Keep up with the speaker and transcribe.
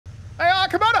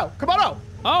Camodo. Camodo.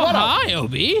 Oh, hi,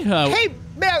 Obi. Hey,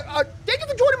 man, thank you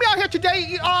for joining me out here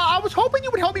today. I was hoping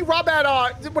you would help me rob at,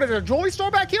 what is it, a jewelry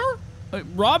store back here?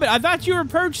 Rob it? I thought you were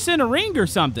purchasing a ring or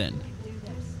something.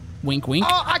 Wink, wink.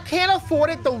 I can't afford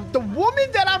it. The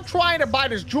woman that I'm trying to buy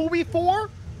this jewelry for,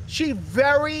 she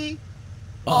very,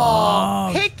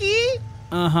 picky.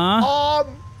 Uh-huh.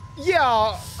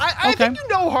 Yeah, I think you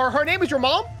know her. Her name is your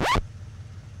mom?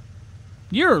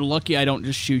 You're lucky I don't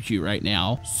just shoot you right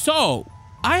now. So,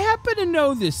 I happen to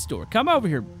know this store. Come over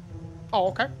here. Oh,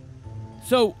 okay.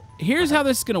 So, here's how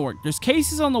this is going to work. There's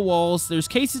cases on the walls. There's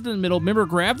cases in the middle. Remember,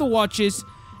 grab the watches.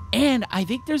 And I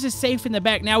think there's a safe in the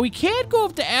back. Now, we can go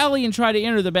up the alley and try to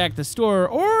enter the back of the store.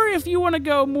 Or if you want to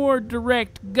go more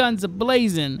direct, guns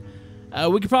a-blazing,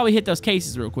 we could probably hit those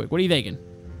cases real quick. What are you thinking?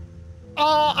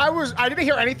 I didn't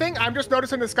hear anything. I'm just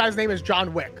noticing this guy's name is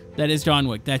John Wick. That is John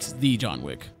Wick. That's the John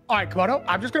Wick. All right, Camodo,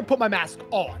 I'm just going to put my mask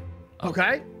on,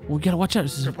 okay? We got to watch out.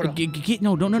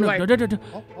 No.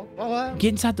 Get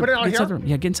inside the room.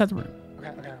 Yeah, get inside the room.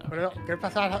 Okay. Put it on.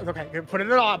 Put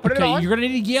it on. Put it on. You're going to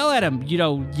need to yell at him.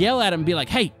 Yell at him and be like,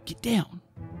 hey, get down.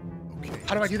 Okay.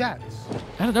 How do I do that?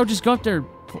 I don't know. Just go up there.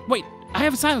 Wait, I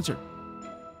have a silencer.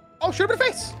 Oh, shoot him in the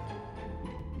face.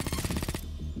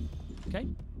 Okay.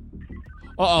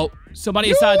 Uh-oh. Somebody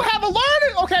inside. You have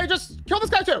alerted. Okay, just kill this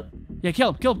guy too. Yeah,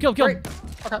 kill him. Kill him. Okay.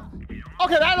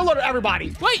 Okay, that alerted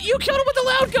everybody. Wait, you killed him with the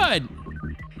loud gun.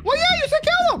 Well, yeah, you should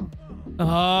kill him. No.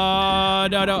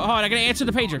 Hold on, I gotta answer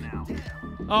the pager.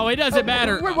 Oh, it doesn't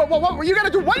matter. Wait, what? You gotta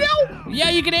do what now?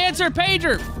 Yeah, you can answer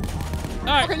pager. All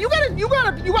right. Okay, you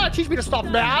gotta teach me to stop,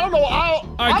 man. I don't know.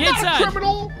 All right, I'm get not inside. a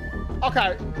criminal.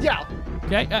 Okay, yeah.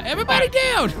 Okay, everybody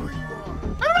down.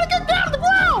 Everybody get down to the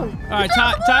ground. All right,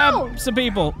 tie up some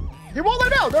people. He won't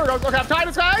let down. There we go. Okay, I'm tying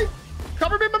this guy.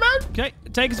 Cover me, my man. Okay,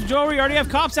 taking some jewelry. Already have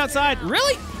cops outside.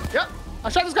 Really? Yep. I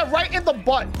shot this guy right in the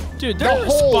butt. Dude, their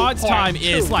response time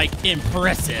is like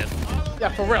impressive. Yeah,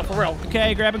 for real.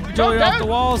 Okay, grabbing jewelry off the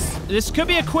walls. This could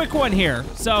be a quick one here.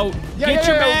 So get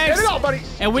your bags. Get it out, buddy.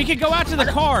 And we can go out to the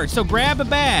car. So grab a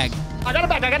bag. I got a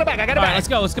bag. All right, let's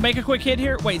go. Let's make a quick hit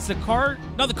here. Wait, it's the car?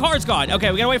 No, the car's gone.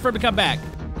 Okay, we gotta wait for him to come back.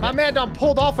 My man done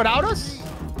pulled off without us?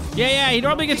 Yeah, he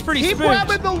normally gets pretty spooked. Keep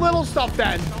grabbing the little stuff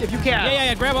then, if you can.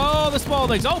 Yeah, grab all the small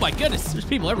things. Oh my goodness, there's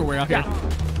people everywhere out here.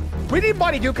 We need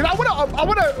money, dude, because I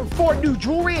wanna afford new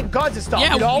jewelry and guns and stuff,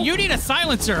 yeah, you know? You need a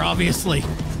silencer, obviously.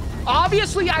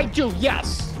 Obviously I do,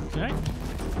 yes. Okay. All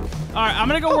right, I'm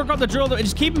gonna go work on the drill.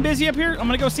 Just keep him busy up here. I'm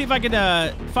gonna go see if I can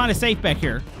find a safe back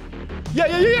here. Yeah,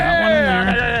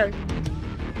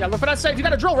 look for that safe. You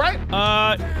got a drill, right?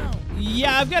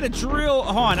 Yeah, I've got a drill.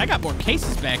 Hold on, I got more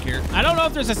cases back here. I don't know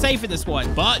if there's a safe in this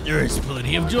one, but there's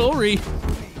plenty of jewelry.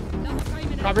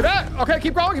 Copy that. Okay,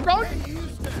 keep going.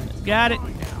 Got it.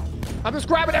 I'm just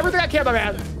grabbing everything I can, my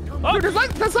man. Oh, dude,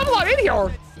 there's not a lot in here.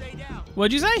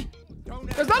 What'd you say?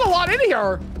 There's not a lot in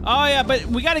here. Oh, yeah, but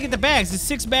we got to get the bags. There's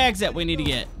 6 bags that we need to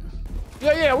get.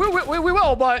 Yeah, we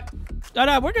will, but...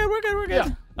 No, we're good. Yeah.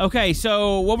 Okay,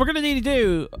 so what we're going to need to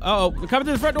do... we're coming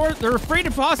to the front door. They're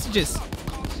freedom hostages.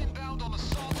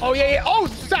 Oh, yeah. Oh,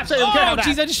 stop saying oh,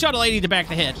 jeez, I just shot a lady in the back of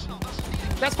the head.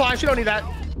 That's fine. She don't need that.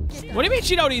 What do you mean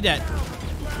she don't need that?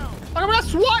 Okay, we got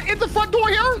SWAT in the front door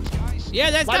here. Yeah,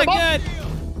 that's not good.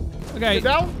 Okay. Get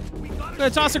down. I'm going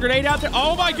to toss a grenade out there.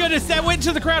 Oh, my goodness. That went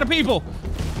to the crowd of people.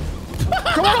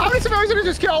 Come on. How many civilians did we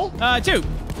just kill? 2.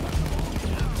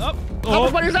 How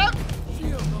much money is that?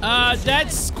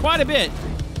 That's quite a bit.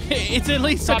 It's at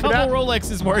least a couple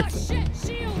Rolexes worth.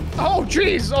 Oh,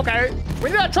 jeez. Okay. We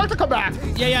need that truck to come back.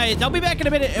 Yeah. They'll be back in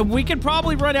a minute, and we can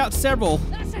probably run out several.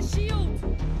 That's a shield.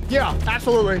 Yeah,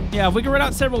 absolutely. Yeah, if we can run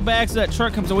out several bags so that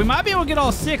truck comes in. We might be able to get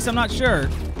all 6. I'm not sure.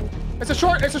 It's a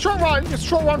short run. It's a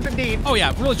short run indeed. Oh,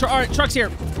 yeah. Really short. All right, truck's here.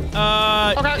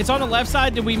 Okay. It's on the left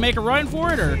side. Did we make a run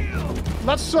for it, or?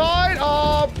 Left side.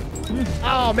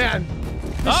 Oh, man.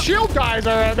 The shield guys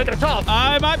are making it tough.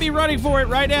 I might be running for it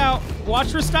right now.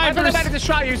 Watch for snipers. I just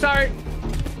shot you. Sorry.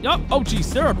 Oh,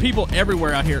 jeez. There are people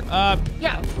everywhere out here.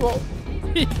 Yeah. Well.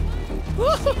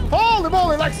 Holy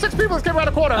moly. Like 6 people just came around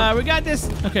the corner. We got this.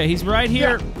 Okay, he's right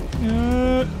here.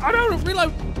 Yeah. I don't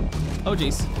reload. Oh,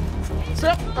 jeez.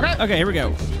 Okay, here we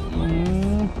go.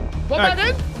 Go back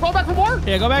in. Go back for more.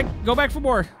 Yeah, go back for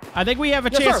more. I think we have a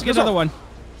chance to get another one.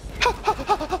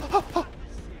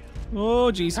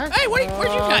 Oh, jeez. Hey, where'd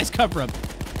you guys come from?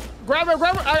 Grab it.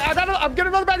 I'm getting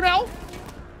another bag now.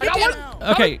 I got one.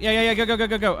 Okay, yeah, go.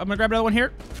 I'm gonna grab another one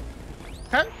here.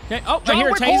 Okay. Oh, right here,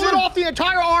 We're taser. holding off the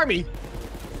entire army.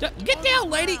 Get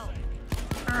down, lady. 2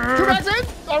 bags in.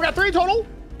 Oh, we got 3 total.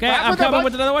 Okay, I'm coming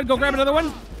with another one. Go grab another one.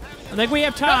 I think we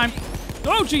have time.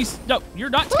 Oh, jeez. No,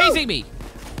 you're not tasing me.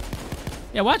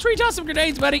 Yeah, watch where you toss some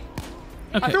grenades, buddy.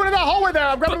 Okay. I threw it in that hallway there.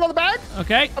 I'm grabbing another bag.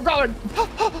 Okay. I'm going.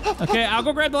 Okay, I'll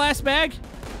go grab the last bag.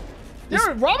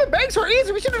 Dude, robbing banks are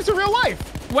easy. We should do this in real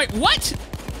life. Wait, what?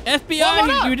 Why FBI,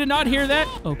 not? you did not hear that?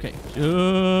 Okay.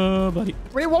 Buddy.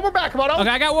 We need one more bag, Camodo. Okay,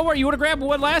 I got one more. You want to grab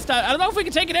one last? I don't know if we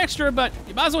can take an extra, but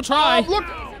you might as well try. Look.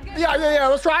 Yeah.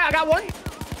 Let's try. I got one.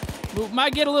 We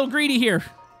might get a little greedy here.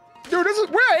 Dude,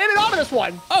 we're in and out of this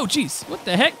one. Oh, jeez. What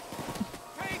the heck?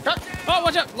 Got, Oh,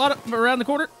 watch out. A lot of around the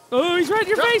corner. Oh, he's right in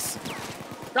your face.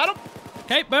 got him.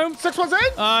 Okay, boom. 6 one's in.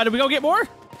 Did we go get more?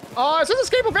 It says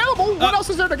escape available. What else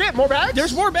is there to get? More bags?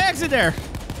 There's more bags in there.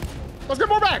 Let's get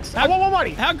more bags. I want more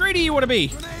money. How greedy you want to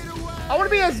be? I want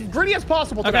to be as greedy as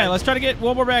possible today. Okay, let's try to get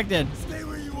one more bag then.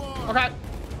 Okay.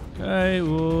 Okay,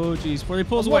 oh, jeez. Before he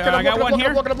pulls away. Looking, I got one here.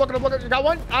 I'm looking. You got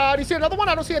one? Do you see another one?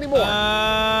 I don't see any more. Come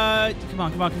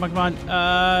on.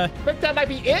 I think that might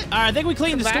be it. All right, I think we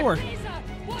cleaned the store.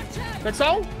 Think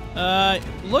so?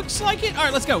 Looks like it. All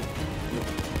right, let's go.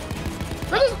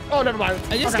 Oh, never mind.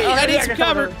 I just Okay, need, okay, I need yeah, some get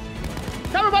cover.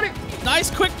 Cover, buddy.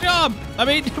 Nice, quick job. I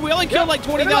mean, we only killed like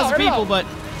 20,000 people, but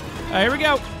all right, here we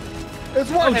go. It's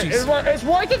worth it. Geez. It's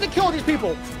worth it to kill these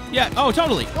people. Yeah. Oh,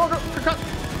 totally. Go.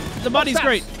 The money's Fast.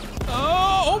 great.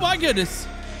 Oh my goodness.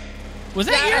 Was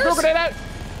that I threw a yours? grenade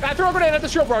I threw a grenade at the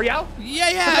shield, bro. Yeah.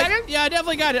 Yeah. I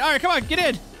definitely got it. All right, come on, get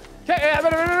in. Okay,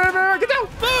 get down.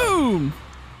 Boom.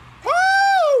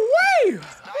 Woo!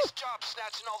 Nice job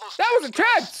snatching all those. That was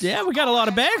intense. Yeah, we got a lot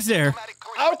of bags there.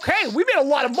 Okay, we made a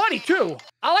lot of money too.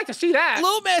 I like to see A that.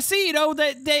 little messy, you know.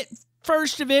 That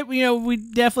first of it, you know, we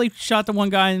definitely shot the one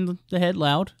guy in the head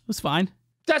loud. It was fine.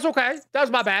 That's okay. That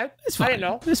was my bad. It's fine. I didn't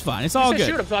know. It's fine. It's all You said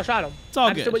good. shoot him, so I shot him. It's all I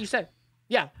good. understood what you said.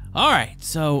 Yeah. All right,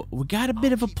 so we got a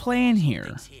bit of a plan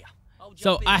here.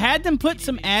 So I had them put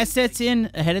some assets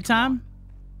in ahead of time.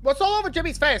 What's all over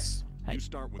Jimmy's face? You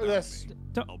start with This.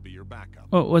 I'll be your backup.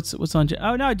 Oh, what's on?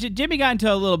 Oh no, Jimmy got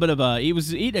into a little bit of a. He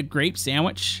was eating a grape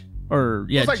sandwich, or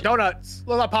yeah. Looks like donuts.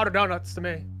 Looks like powdered donuts to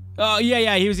me. Oh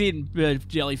yeah. He was eating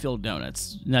jelly-filled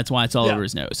donuts, and that's why it's all over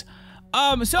his nose.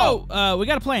 So we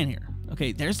got a plan here.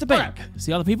 Okay, there's the bank. Okay.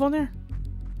 See all the people in there?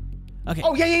 Okay.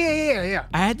 Oh yeah.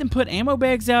 I had them put ammo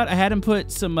bags out. I had them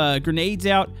put some grenades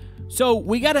out. So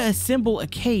we got to assemble a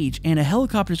cage, and a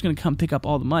helicopter's going to come pick up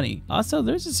all the money. Also,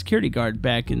 there's a security guard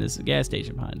back in this gas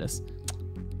station behind us.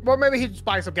 Well, maybe he's just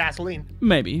buying some gasoline.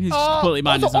 Maybe he's just completely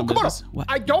minding his own come on. business. What?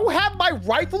 I don't have my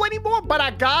rifle anymore, but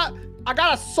I got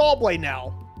a saw blade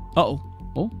now. Oh.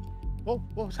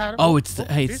 What's happening? Oh, it's the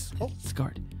it's the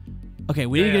guard. Okay,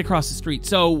 we need to get across the street.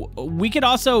 So we could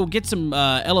also get some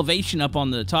elevation up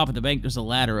on the top of the bank. There's a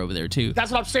ladder over there too.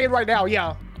 That's what I'm saying right now.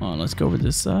 Yeah. Oh, let's go over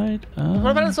this side.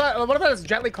 What if I just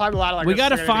gently climb the ladder like We this? got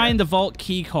to find the vault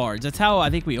key cards. That's how I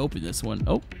think we open this one.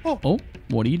 Oh,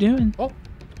 what are you doing?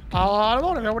 I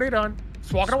don't know. What are you doing?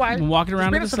 Just walking away. I'm walking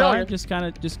around to the civilian. side,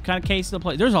 just kind of casing the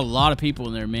place. There's a lot of people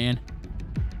in there, man.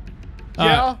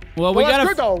 Yeah. Well, we that's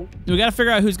good, though. gotta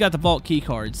figure out who's got the vault key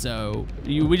card. So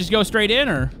we just go straight in,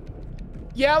 or?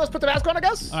 Yeah, let's put the mask on, I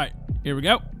guess. All right, here we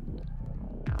go.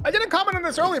 I didn't comment on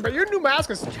this earlier, but your new mask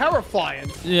is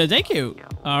terrifying. Yeah, thank you.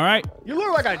 All right. You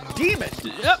look like a demon.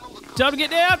 Yep. Time to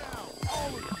get down.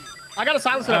 I got a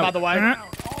silencer by the way.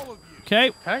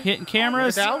 Okay. Hitting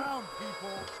cameras. Down. All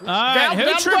right. Who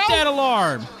down, tripped bro? that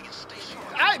alarm?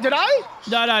 Did I?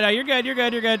 No. You're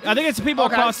good. I think it's the people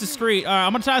Okay. across the street. All right.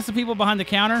 I'm gonna toss the people behind the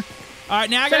counter. All right.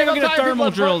 Now I gotta Okay, go get a I'm tying thermal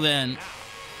people drill up then.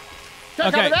 Can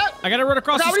I cover that? I gotta run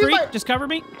across Okay, the I'm using street. my- Just cover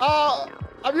me.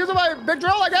 I'm using my big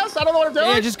drill, I guess. I don't know what I'm doing.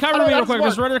 Yeah, just cover me real quick.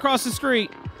 Just run it across the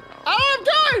street. I'm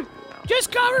good.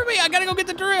 Just cover me. I gotta go get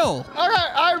the drill. Okay,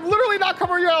 I'm literally not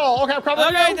covering you at all. Okay, I'm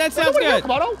covering you. Okay, that sounds good.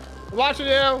 Come on, I'm watching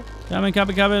you. Coming.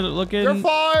 Looking. You're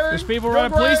fine. There's people You're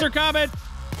running. Police great. are coming.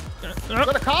 Is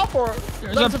that a cop or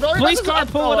There's a police car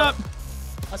pulling up.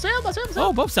 I see him.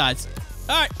 Oh, both sides.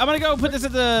 All right, I'm gonna go put this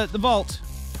at the vault.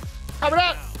 Coming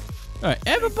up. All right,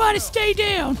 everybody stay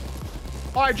down.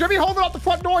 All right, Jimmy, holding up the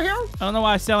front door here. I don't know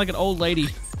why I sound like an old lady.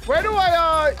 Where do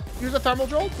I use a thermal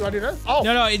drill? Do I do this? Oh.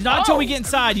 No, it's not until we get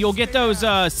inside. You'll get those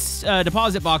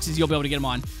deposit boxes. You'll be able to get them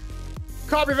on.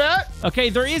 Copy that. Okay,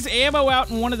 there is ammo out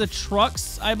in one of the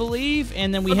trucks, I believe,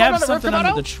 and then we We're going have on the roof, something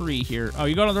under Camodo? the tree here. Oh,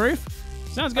 you going on the roof?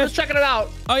 Sounds I'm good. just checking it out.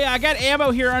 Oh yeah, I got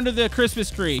ammo here under the Christmas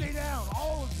tree.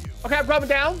 Okay, I'm coming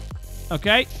down.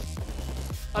 Okay.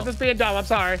 I'm just being dumb. I'm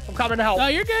sorry. I'm coming to help. No,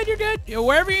 you're good. Yeah,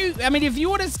 wherever you. I mean, if you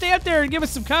want to stay up there and give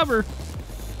us some cover,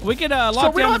 we could lock So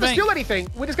we down don't have the to bank. steal anything.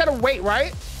 We just gotta wait,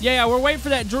 right? Yeah, we're waiting for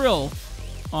that drill.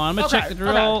 Oh, I'm gonna check the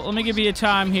drill. okay. Let me give you a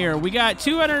time here. We got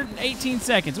 218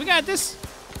 seconds. We got this.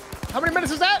 How many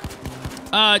minutes is that?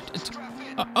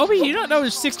 Obi, you don't know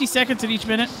there's 60 seconds in each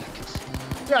minute?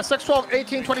 Yeah, 6, 12,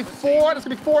 18, 24. That's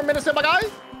gonna be 4 minutes in, my guy.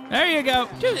 There you go.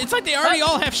 Dude, it's like they already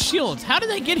all have shields. How did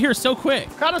they get here so quick?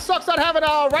 Kind of sucks not having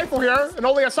a rifle here and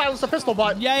only a silencer pistol,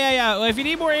 but... Yeah. Well, if you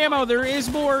need more ammo, there is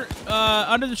more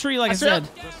under the tree, like I said.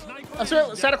 I see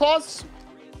it. Santa Claus.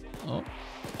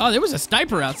 Oh, there was a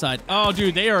sniper outside. Oh,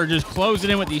 dude, they are just closing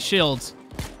in with these shields.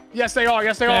 Yes, they are.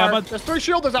 Yes, they are. There's 3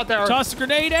 shielders out there. Toss a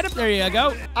grenade at him. There you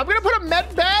go. I'm going to put a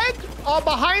med bag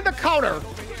behind the counter.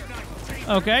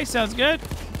 Okay, sounds good.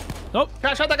 Oh. Can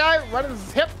I shot that guy right in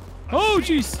his hip? Oh,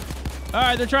 jeez. All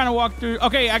right, they're trying to walk through.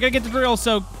 Okay, I got to get the drill,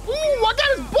 so... Ooh, I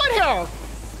got his butt here.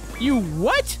 You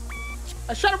what?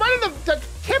 I shot him right in the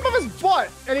tip of his butt,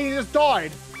 and he just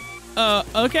died.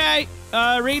 Okay.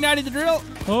 Reignited the drill.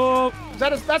 Oh.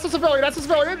 That's a civilian. That's a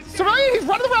civilian. Civilian, he's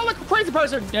running around like a crazy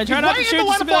person. Yeah, try not to shoot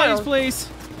the civilians, please.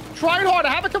 Trying hard.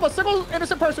 I haven't killed a single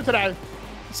innocent person today.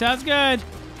 Sounds good.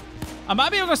 I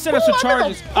might be able to set up some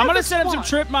charges. I'm going to set up some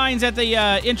trip mines at the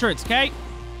entrance, okay?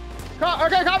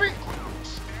 Okay, copy.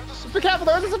 Just be careful.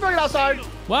 There is a civilian outside.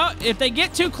 Well, if they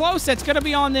get too close, that's going to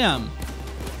be on them.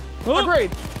 Oh, agreed.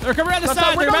 They're coming around the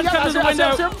side. They're about to come through the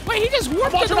window. Wait, he just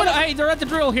warped the window. Hey, they're at the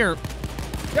drill here.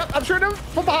 Yep, I'm shooting him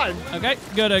from behind. Okay,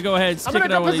 good. Go ahead. I'm in a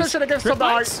good position against some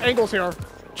angles here.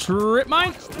 Trip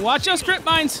mine. Watch those trip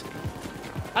mines.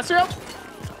 I see him.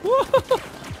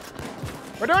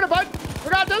 We're doing it, bud.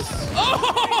 We got this.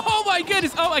 Oh my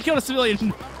goodness. Oh, I killed a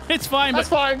civilian. It's fine. That's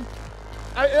fine.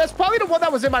 That's probably the one that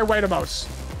was in my way the most.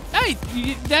 Hey,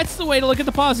 that's the way to look at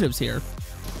the positives here.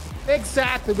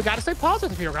 Exactly. We got to stay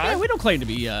positive here, guys. Yeah, we don't claim to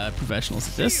be professionals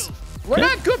at this. We're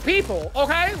not good people,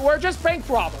 okay? We're just bank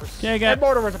robbers. Okay, and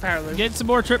murderers, apparently. Get some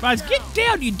more trip mines. Get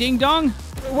down, you ding-dong.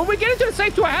 When we get into the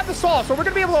safe, too, I have the saw, so we're going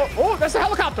to be able to... Oh, that's the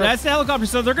helicopter. That's the helicopter.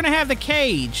 So they're going to have the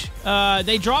cage.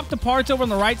 They dropped the parts over on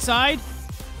the right side.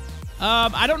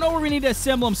 I don't know where we need to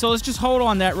assemble them, so let's just hold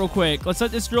on that real quick. Let's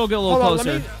let this drill get a little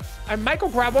closer. I might go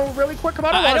grab one really quick. Come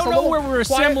on, I don't know where we're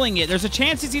assembling it. There's a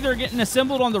chance it's either getting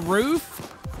assembled on the roof.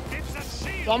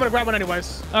 Well, I'm going to grab one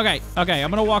anyways. Okay. I'm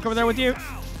going to walk over there with you.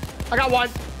 I got one.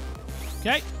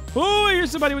 Okay. Oh,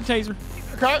 here's somebody with taser.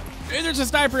 Okay. Hey, there's a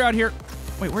sniper out here.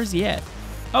 Wait, where's he at?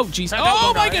 Oh, jeez.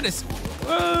 Oh, my goodness.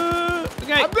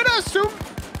 Okay. I'm going to assume...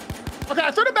 Okay,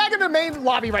 I threw it back in the main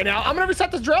lobby right now. I'm going to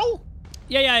reset the drill.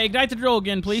 Yeah. Ignite the drill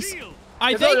again, please.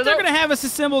 I think they're going to have us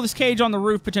assemble this cage on the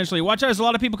roof, potentially. Watch out. There's a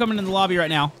lot of people coming in the lobby right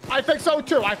now. I think so,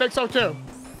 too.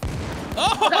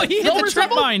 Oh, okay, he hit the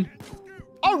trip mine.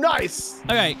 Oh, nice.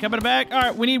 Okay, coming back. All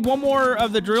right, we need one more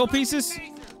of the drill pieces.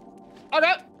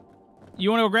 Okay.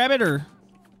 You want to go grab it, or?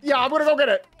 Yeah, I'm going to go get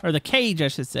it. Or the cage, I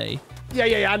should say.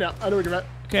 Yeah, I know what you're at.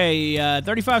 Okay,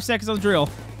 35 seconds on the drill.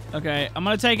 Okay, I'm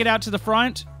going to take it out to the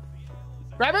front.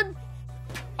 Grab it?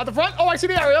 At the front? Oh, I see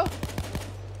the area.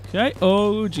 Okay.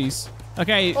 Oh, jeez.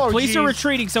 Okay, police are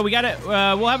retreating, so we got to,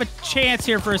 we'll have a chance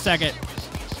here for a second.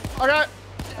 Okay.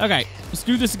 Okay, let's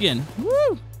do this again.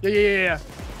 Woo! Yeah.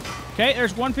 Okay,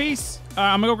 there's one piece.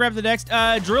 I'm gonna go grab the next.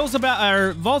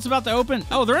 Vault's about to open.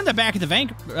 Oh, they're in the back of the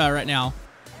bank right now.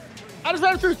 I just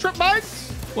ran through the trip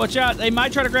mines. Watch out, they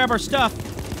might try to grab our stuff.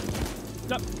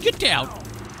 No, get down.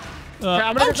 Okay,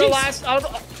 I'm gonna get the last.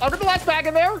 I'll get the last bag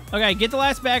in there. Okay, get the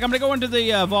last bag. I'm gonna go into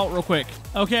the vault real quick.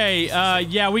 Okay,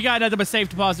 yeah, we got nothing but safe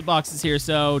deposit boxes here,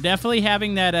 so definitely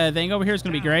having that thing over here is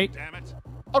gonna be great. Damn it.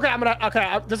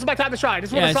 Okay, this is my time to shine. This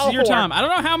is what this is your time. I don't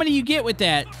know how many you get with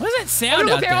that. What does that sound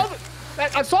out there?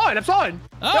 I saw it. Oh.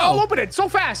 They all opened it so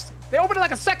fast. They opened it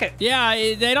like a second. Yeah,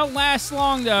 they don't last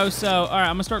long, though, so... All right,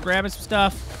 I'm gonna start grabbing some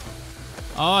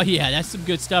stuff. Oh, yeah, that's some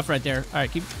good stuff right there. All right,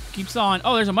 keep sawing.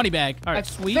 Oh, there's a money bag. All right,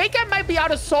 sweet. I think I might be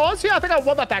out of saws here. I think I have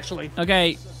one left, actually.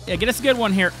 Okay, yeah, get us a good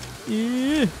one here.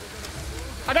 Yeah.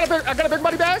 I got a big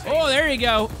money bag. Oh, there you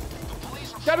go.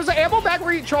 Yeah, there's an ammo bag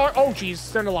recharge. Oh,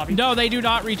 jeez, they're in the lobby. No, they do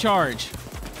not recharge.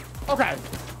 Okay.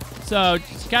 So,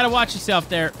 just gotta watch yourself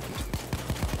there.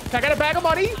 I got a bag of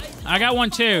money. I got one,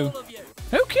 too.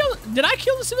 Who killed... Did I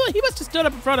kill the civilian? He must have stood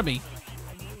up in front of me.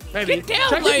 Maybe. Get down,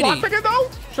 Should lady. I keep lockpicking,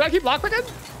 though? Should I keep lockpicking?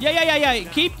 Yeah.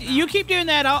 You keep doing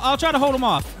that. I'll try to hold him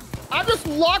off. I'm just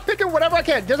lockpicking whatever I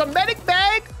can. There's a medic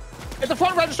bag at the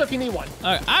front register if you need one.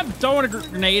 I'm throwing a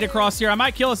grenade across here. I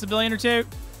might kill a civilian or two.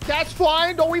 That's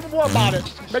fine. Don't even worry about it.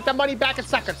 Make that money back in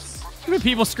seconds.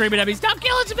 People screaming at me, stop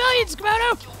killing civilians,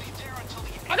 Camodo!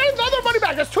 I got another money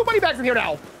bag. There's 2 money bags in here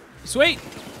now. Sweet.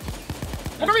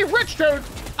 We're gonna be rich, dude.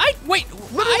 Wait,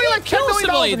 literally I like didn't kill a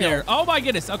civilian there. there. Oh my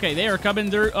goodness. Okay, they are coming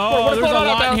through. Oh, there's a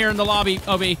lot in here in the lobby,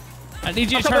 Obi. I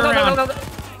need you to turn around.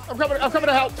 I'm coming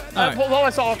to help. Right. Well, I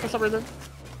saw for some reason.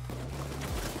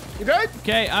 You good?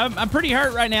 Okay, I'm pretty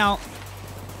hurt right now.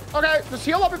 Okay, just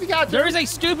heal up if you got to. There is a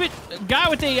stupid guy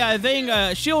with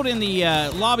a shield in the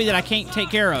lobby that I can't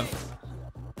take care of.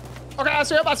 Okay, I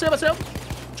see him. Try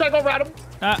to go around him.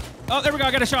 Oh, there we go.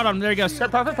 I got a shot on him. There he goes. Okay,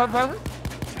 perfect.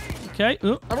 Okay.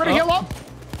 Ooh. I'm gonna heal up. Come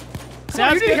on,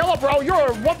 Sounds you need good. to heal up, bro. You're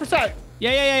 1%.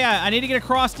 Yeah. I need to get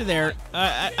across to there.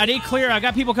 I need clear. I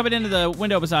got people coming into the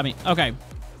window beside me. Okay.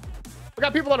 We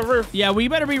got people on the roof. Yeah, we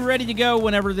better be ready to go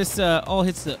whenever this all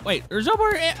hits the... Wait, there's no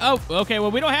more... Oh, okay.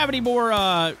 Well, we don't have any more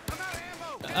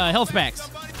health packs.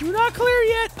 You're not clear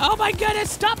yet. Oh, my goodness.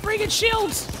 Stop bringing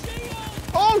shields.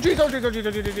 Oh, jeez.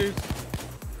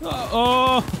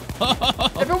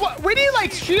 We need,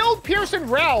 like, shield-piercing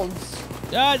rounds.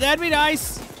 That'd be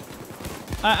nice.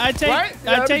 I'd Right?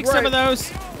 Yeah, I'd take some of great.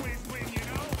 those.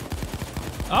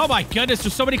 Oh, my goodness.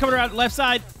 There's somebody coming around the left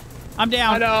side. I'm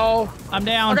down. I know. I'm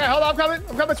down. Okay, hold on.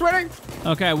 I'm coming, swinging.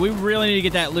 Okay, we really need to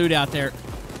get that loot out there.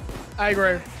 I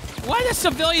agree. Why are the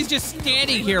civilians just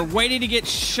standing here waiting to get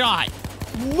shot?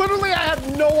 Literally, I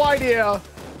have no idea.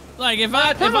 Like, if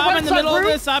I'm in the middle of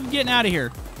this, I'm getting out of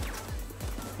here.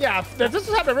 Yeah, this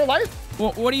is happening in real life.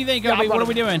 Well, what do you think, Yeah, Obi? I'm What are running.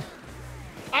 we doing?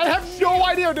 I have no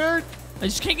idea, dude. I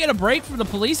just can't get a break from the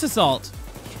police assault.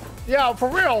 Yeah, for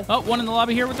real. Oh, one in the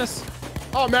lobby here with us.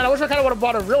 Oh, man, I wish I kind of would have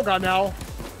bought a real gun now.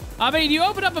 I mean, you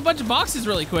opened up a bunch of boxes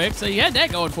really quick, so you had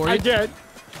that going for you. I did.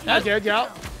 Yeah.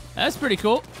 That's pretty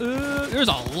cool. There's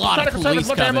a lot Trying of to conserve police as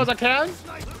much ammo coming. as I can.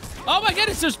 Oh my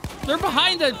goodness, they're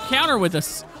behind the counter with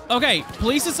us. Okay,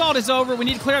 police assault is over. We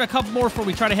need to clear out a couple more before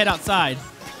we try to head outside.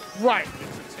 Right.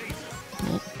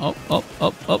 Oh.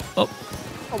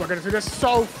 Oh, my goodness, there's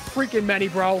so freaking many,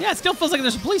 bro. Yeah, it still feels like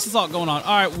there's a police assault going on.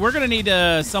 All right, we're going to need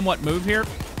to somewhat move here.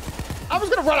 I was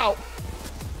going to run out.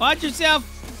 Watch yourself.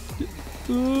 I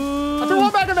threw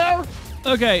one back in there.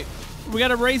 Okay, we got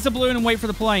to raise the balloon and wait for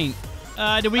the plane.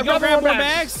 Did we I'm go grabbing grab more more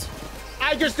bags?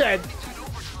 I just did.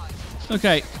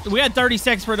 Okay, we had 30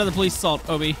 seconds for another police assault,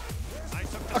 Obi.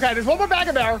 Okay, there's one more bag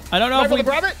in there. I don't know if Able we... to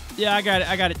grab it? Yeah, I got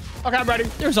it. Okay, I'm ready.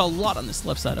 There's a lot on this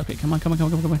left side. Okay, come on.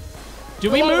 Do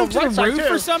we A lot on move the to right the side, roof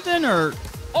too. or something, or...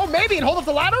 Oh, maybe, and hold up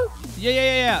the ladder?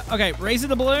 Yeah. Okay, raising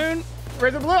the balloon.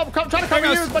 Raise the balloon. I'm trying to cover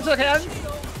There you goes. as much as I can.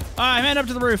 I'm heading up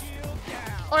to the roof.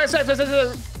 All right, safe.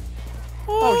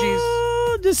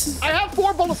 Oh, this is... I have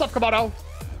 4 bullets left, Camodo.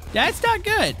 That's not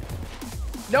good.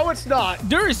 No, it's not.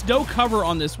 There is no cover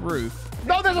on this roof.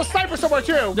 No, there's a sniper somewhere,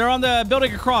 too. They're on the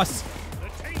building across.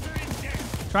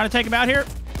 Trying to take him out here.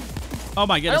 Oh,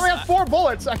 my I goodness. only have 4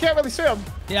 bullets. I can't really see them.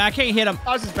 Yeah, I can't hit him.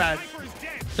 Oh, this is bad.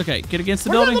 Okay, get against the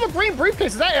Where's that building. little green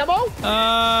briefcase? Is that ammo?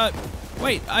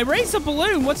 Wait, I raised the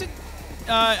balloon. What's it?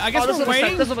 I guess this is we're a mistake.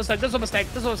 waiting. This is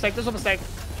a mistake.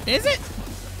 Is it?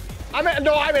 I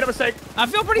made a mistake. I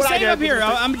feel pretty What I safe did up was a here.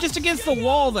 mistake. I'm just against the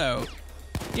wall, though.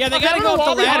 Yeah, they Okay, gotta I'm go in the up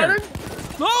the lobby ladder.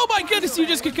 hiding. Oh my goodness, you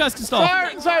just concussed us all.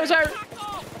 Sorry. the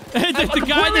I'm guy in the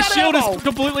completely shield out of ammo. is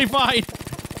completely fine.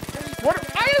 What?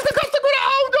 I used the custom grenade.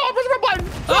 Oh, no, I'm pressing my button.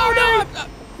 Oh Sorry.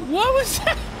 no! What was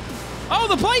that? Oh,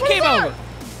 the plane What came is that? over.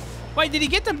 Wait, did he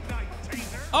get the?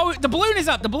 Oh, the balloon is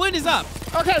up. The balloon is up.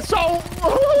 Okay, so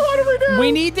what do we do?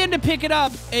 We need them to pick it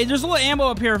up. Hey, there's a little ammo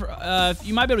up here.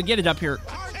 You might be able to get it up here.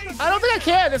 I don't think I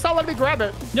can. It's not letting me grab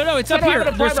it. No, it's I up don't here. have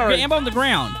it in There's primary. ammo on the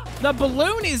ground. The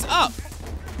balloon is up.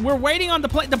 We're waiting on the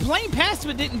plane. The plane passed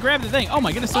but didn't grab the thing. Oh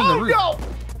my goodness, on the Oh roof. no!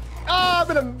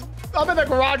 I'm in the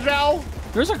garage now.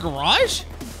 There's a garage?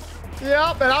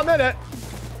 Yep, and I'm in it.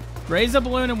 Raise the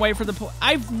balloon and wait for the plane.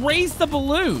 I've raised the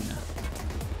balloon.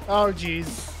 Oh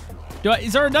jeez.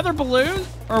 Is there another balloon?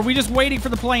 Or are we just waiting for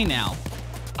the plane now?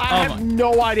 I Oh have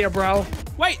no idea, bro.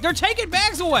 Wait, they're taking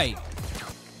bags away.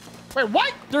 Wait,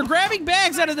 what? They're grabbing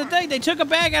bags out of the thing. They took a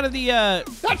bag out of the,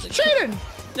 That's cheating.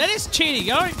 That is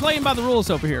cheating. I ain't playing by the rules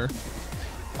over here.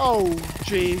 Oh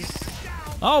jeez.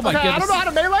 Oh my Okay, goodness. I don't know how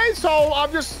to melee, so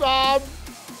I'm just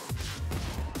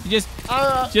You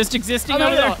just existing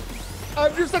over there?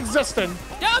 I'm just existing.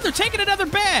 No, they're taking another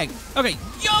bag. Okay,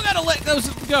 y'all gotta let those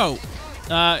go.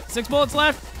 6 bullets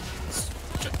left.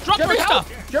 Drop Give your me help.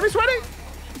 stuff. Give me sweaty.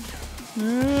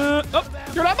 Oh,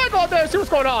 Dude, I might go out there and see what's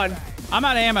going on. I'm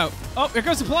out of ammo. Oh, here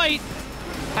goes the plate.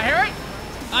 I hear it.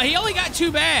 He only got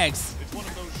 2 bags.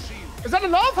 Is that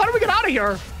enough? How do we get out of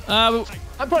here? Uh,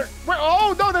 Wait,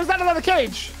 oh no, there's not another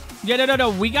cage. yeah, no.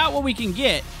 We got what we can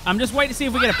get. I'm just waiting to see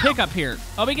if we get a pickup here.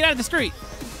 Oh, we get out of the street.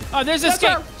 Oh, there's this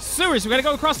Yes, gate. sir. Sewers. We gotta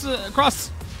go across.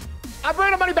 I'm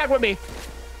bringing the money back with me.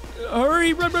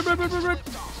 Hurry, run.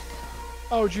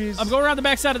 Oh jeez. I'm going around the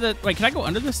back side of the... Wait, can I go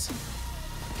under this?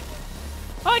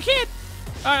 Oh, I can't.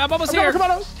 All right, I'm almost here. Come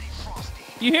on.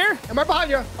 You here? I'm right behind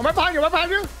you.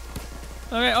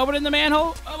 Okay, opening the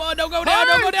manhole. Oh, don't go down,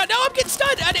 don't go down. No, I'm getting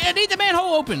stunned. I need the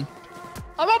manhole open.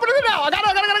 I'm opening it now. I got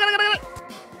it.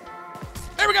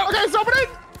 There we go. Okay, it's opening.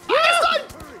 I'm stunned.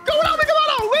 Go without me,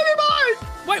 Camodo. Leave me behind.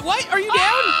 Wait, what? Are you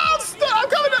down? I'm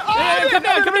coming down. Oh, Yeah,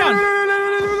 come down.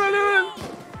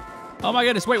 Oh my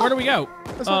goodness! Wait, where do we go?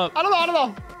 I don't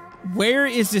know. Where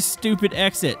is this stupid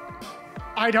exit?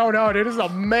 I don't know, dude. This is a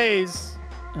maze.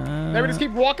 Maybe just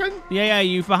keep walking. Yeah.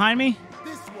 You behind me?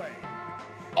 This way.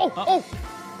 Oh.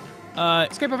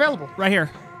 Escape available. Right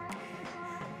here.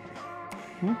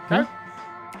 Okay.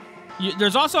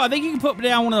 There's also, I think you can put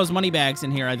down one of those money bags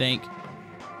in here. I think.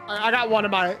 I got one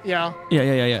in my Yeah.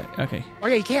 Okay. Oh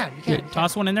yeah, you can.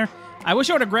 Toss one in there. I wish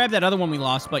I would have grabbed that other one we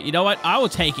lost, but you know what? I will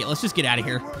take it. Let's just get out of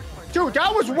here. Dude,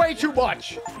 that was way too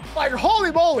much. Like,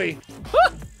 holy moly.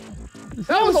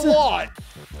 That was a lot.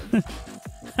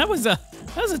 That was a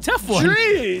tough one.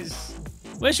 Jeez.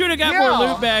 Wish we would have got more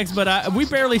loot bags, but we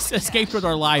barely escaped with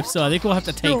our life, so I think we'll have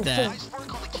to take that.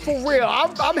 For real,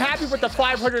 I'm happy with the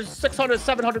 $500,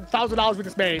 $600, $700,000 we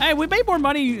just made. Hey, we made more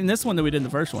money in this one than we did in the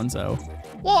first one, so.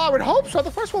 Well, I would hope so. The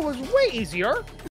first one was way easier.